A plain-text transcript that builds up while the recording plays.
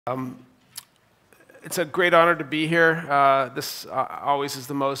It's a great honor to be here. This always is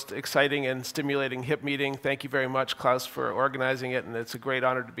the most exciting and stimulating HIP meeting. Thank you very much, Klaus, for organizing it, and it's a great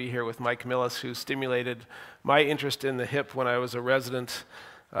honor to be here with Mike Millis, who stimulated my interest in the HIP when I was a resident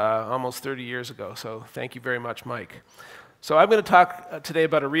almost 30 years ago. So thank you very much, Mike. So I'm going to talk today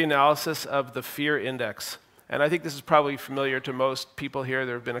about a reanalysis of the fear index. And I think this is probably familiar to most people here.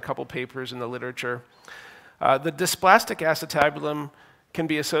 There have been a couple papers in the literature. The dysplastic acetabulum can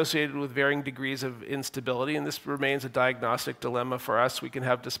be associated with varying degrees of instability, and this remains a diagnostic dilemma for us. We can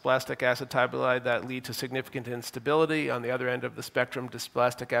have dysplastic acetabuli that lead to significant instability. On the other end of the spectrum,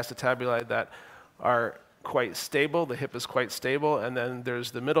 dysplastic acetabuli that are quite stable, the hip is quite stable, and then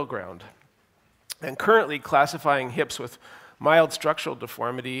there's the middle ground. And currently, classifying hips with mild structural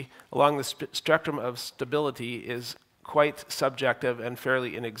deformity along the spectrum of stability is quite subjective and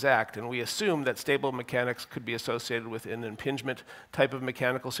fairly inexact, and we assume that stable mechanics could be associated with an impingement type of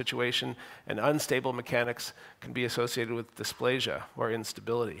mechanical situation, and unstable mechanics can be associated with dysplasia or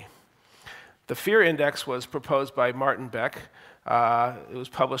instability. The fear index was proposed by Martin Beck. It was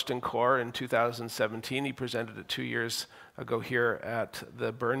published in Core in 2017. He presented it 2 years ago here at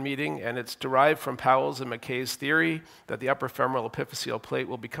the Bern meeting, and it's derived from Powell's and McKay's theory that the upper femoral epiphyseal plate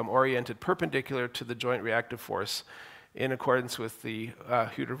will become oriented perpendicular to the joint reactive force in accordance with the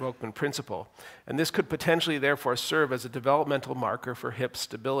Hütter-Volkmann principle. And this could potentially, therefore, serve as a developmental marker for hip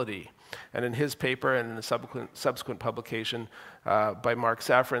stability. And in his paper and in a subsequent publication by Mark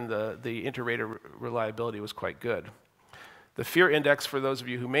Safran, the inter-rater reliability was quite good. The fear index, for those of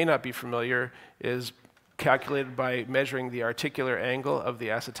you who may not be familiar, is calculated by measuring the articular angle of the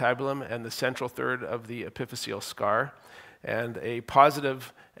acetabulum and the central third of the epiphyseal scar. And a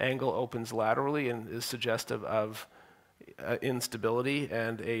positive angle opens laterally and is suggestive of instability,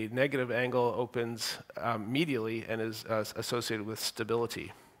 and a negative angle opens medially and is associated with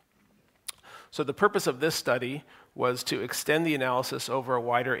stability. So the purpose of this study was to extend the analysis over a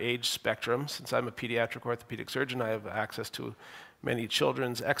wider age spectrum. Since I'm a pediatric orthopedic surgeon, I have access to many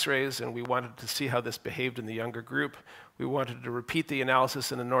children's x-rays, and we wanted to see how this behaved in the younger group. We wanted to repeat the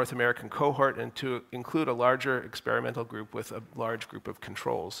analysis in a North American cohort and to include a larger experimental group with a large group of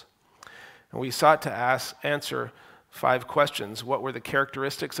controls. And we sought to answer 5 questions. What were the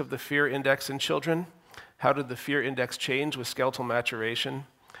characteristics of the fear index in children? How did the fear index change with skeletal maturation?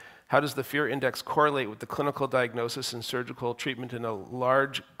 How does the fear index correlate with the clinical diagnosis and surgical treatment in a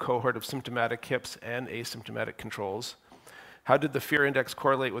large cohort of symptomatic hips and asymptomatic controls? How did the fear index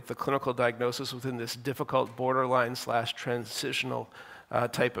correlate with the clinical diagnosis within this difficult borderline/transitional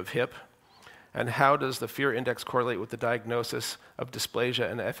type of hip? And how does the fear index correlate with the diagnosis of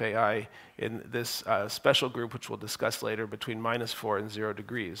dysplasia and FAI in this special group, which we'll discuss later, between -4 and 0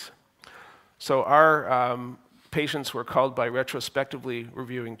 degrees? So our patients were called by retrospectively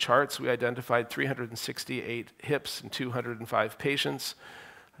reviewing charts. We identified 368 hips in 205 patients.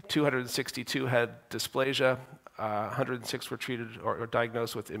 262 had dysplasia. 106 were treated or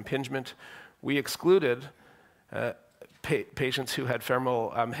diagnosed with impingement. We excluded patients who had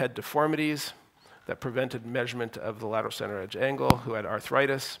femoral head deformities that prevented measurement of the lateral center edge angle, who had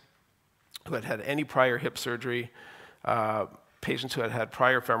arthritis, who had had any prior hip surgery, patients who had had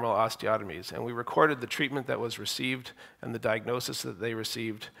prior femoral osteotomies. And we recorded the treatment that was received and the diagnosis that they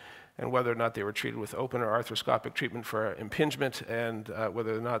received, and whether or not they were treated with open or arthroscopic treatment for impingement, and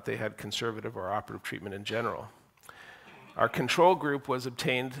whether or not they had conservative or operative treatment in general. Our control group was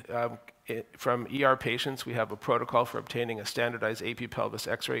obtained from ER patients. We have a protocol for obtaining a standardized AP pelvis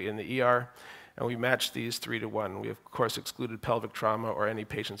x-ray in the ER, and we matched these 3 to 1. We, of course, excluded pelvic trauma or any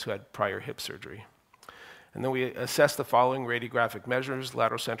patients who had prior hip surgery. And then we assessed the following radiographic measures: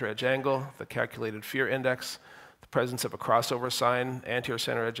 lateral center edge angle, the calculated fear index, the presence of a crossover sign, anterior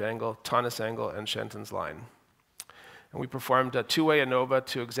center edge angle, tonus angle, and Shenton's line. And we performed a 2-way ANOVA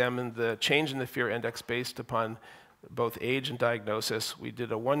to examine the change in the fear index based upon both age and diagnosis. We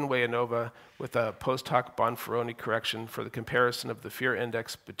did a 1-way ANOVA with a post-hoc Bonferroni correction for the comparison of the fear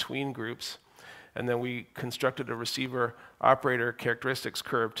index between groups. And then we constructed a receiver operator characteristics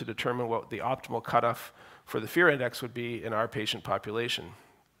curve to determine what the optimal cutoff for the fear index would be in our patient population.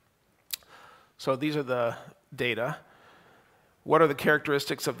 So these are the data. What are the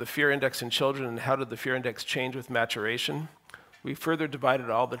characteristics of the fear index in children, and how did the fear index change with maturation? We further divided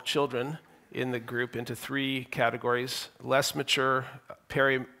all the children in the group into 3 categories: less mature,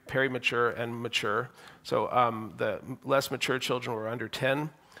 peri-mature, and mature. So the less mature children were under 10,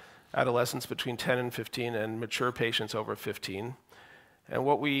 adolescents between 10 and 15, and mature patients over 15. And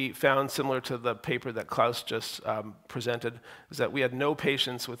what we found, similar to the paper that Klaus just presented, is that we had no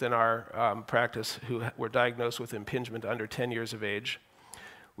patients within our practice who were diagnosed with impingement under 10 years of age.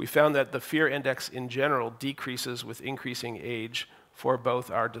 We found that the fear index in general decreases with increasing age for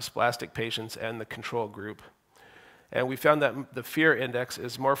both our dysplastic patients and the control group. And we found that the fear index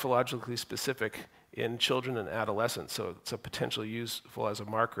is morphologically specific in children and adolescents, so it's a potentially useful as a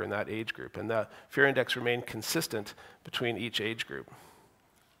marker in that age group. And the fear index remained consistent between each age group.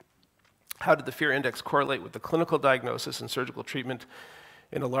 How did the fear index correlate with the clinical diagnosis and surgical treatment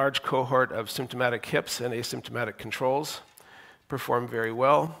in a large cohort of symptomatic hips and asymptomatic controls? Performed very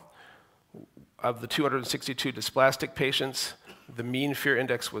well. Of the 262 dysplastic patients, the mean fear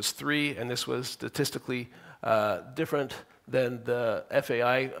index was 3, and this was statistically different than the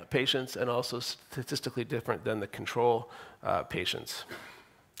FAI patients and also statistically different than the control patients.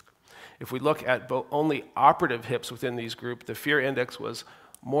 If we look at only operative hips within these groups, the fear index was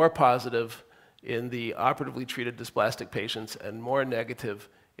more positive in the operatively treated dysplastic patients and more negative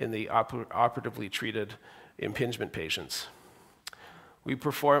in the operatively treated impingement patients. We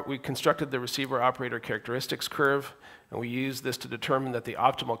constructed the receiver-operator characteristics curve, and we used this to determine that the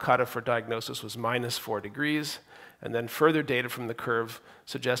optimal cutoff for diagnosis was -4 degrees, and then further data from the curve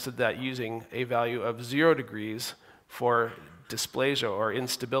suggested that using a value of 0 degrees for dysplasia or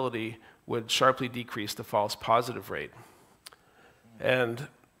instability would sharply decrease the false positive rate. And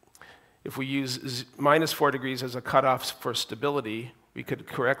if we use -4 degrees as a cutoff for stability, we could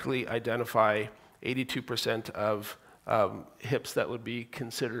correctly identify 82% of hips that would be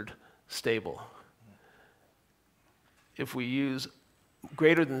considered stable. If we use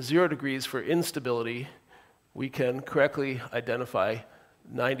greater than 0 degrees for instability, we can correctly identify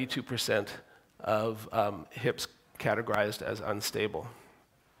 92% of hips categorized as unstable.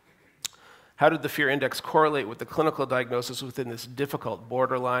 How did the fear index correlate with the clinical diagnosis within this difficult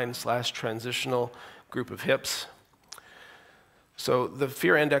borderline/transitional group of hips? So the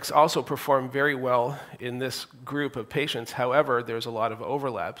fear index also performed very well in this group of patients. However, there's a lot of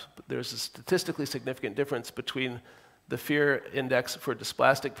overlap. There's a statistically significant difference between the fear index for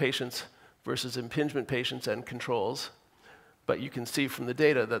dysplastic patients versus impingement patients and controls. But you can see from the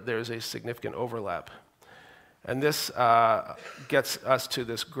data that there's a significant overlap. And this gets us to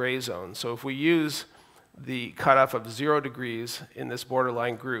this gray zone. So if we use the cutoff of 0 degrees in this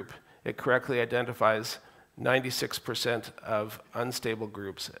borderline group, it correctly identifies 96% of unstable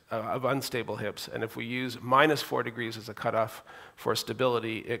groups, of unstable hips. And if we use -4 degrees as a cutoff for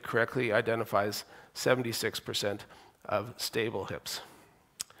stability, it correctly identifies 76% of stable hips.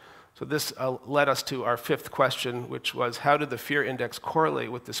 So this led us to our 5th question, which was, how did the fear index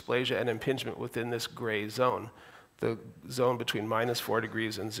correlate with dysplasia and impingement within this gray zone, the zone between -4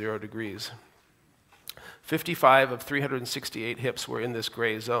 degrees and 0 degrees? 55 of 368 hips were in this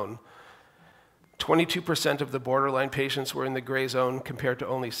gray zone. 22% of the borderline patients were in the gray zone compared to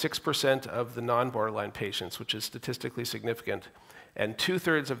only 6% of the non-borderline patients, which is statistically significant. And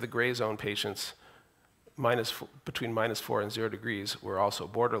 2/3 of the gray zone patients between -4 and 0 degrees were also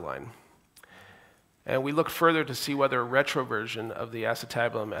borderline. And we looked further to see whether retroversion of the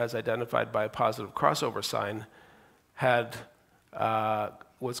acetabulum as identified by a positive crossover sign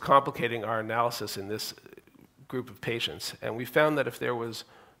was complicating our analysis in this group of patients. And we found that if there was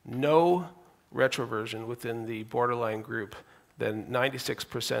no retroversion within the borderline group, then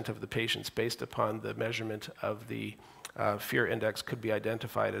 96% of the patients, based upon the measurement of the fear index, could be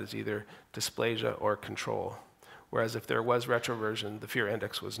identified as either dysplasia or control. Whereas if there was retroversion, the fear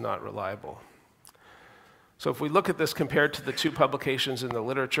index was not reliable. So if we look at this compared to the 2 publications in the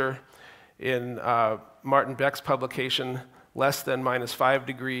literature, in Martin Beck's publication, less than -5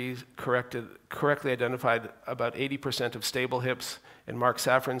 degrees correctly identified about 80% of stable hips. In Mark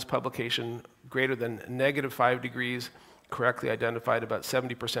Safran's publication, greater than -5 degrees correctly identified about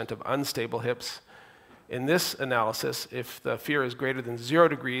 70% of unstable hips. In this analysis, if the fear is greater than 0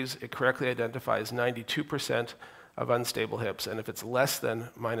 degrees, it correctly identifies 92% of unstable hips. And if it's less than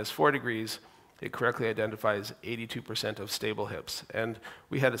 -4 degrees, it correctly identifies 82% of stable hips. And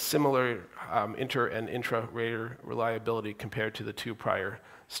we had a similar inter and intra-rater reliability compared to the 2 prior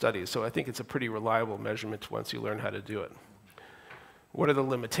studies. So I think it's a pretty reliable measurement once you learn how to do it. What are the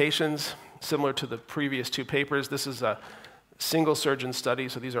limitations? Similar to the previous 2 papers, this is a single surgeon study,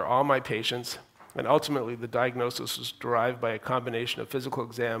 so these are all my patients. And ultimately, the diagnosis was derived by a combination of physical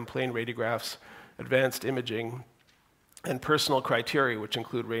exam, plain radiographs, advanced imaging, and personal criteria, which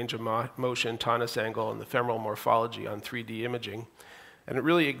include range of motion, tonus angle, and the femoral morphology on 3D imaging. And it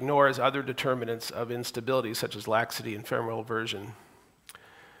really ignores other determinants of instability, such as laxity and femoral version.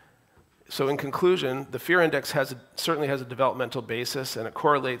 So in conclusion, the fear index certainly has a developmental basis, and it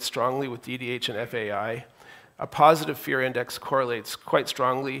correlates strongly with DDH and FAI. A positive fear index correlates quite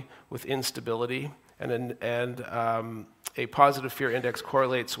strongly with instability, and A positive fear index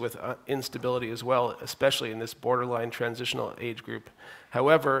correlates with instability as well, especially in this borderline transitional age group.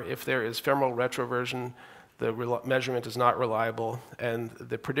 However, if there is femoral retroversion, the measurement is not reliable, and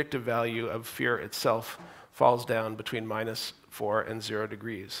the predictive value of fear itself falls down between -4 and 0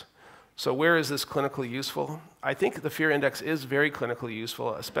 degrees. So where is this clinically useful? I think the fear index is very clinically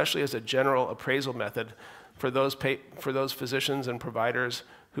useful, especially as a general appraisal method for those physicians and providers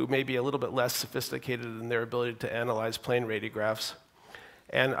who may be a little bit less sophisticated in their ability to analyze plain radiographs.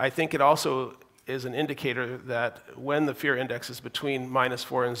 And I think it also is an indicator that when the fear index is between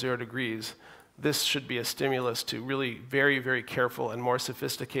 -4 and 0 degrees, this should be a stimulus to really very, very careful and more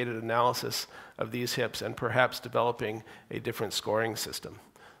sophisticated analysis of these hips and perhaps developing a different scoring system.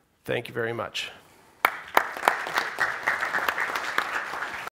 Thank you very much.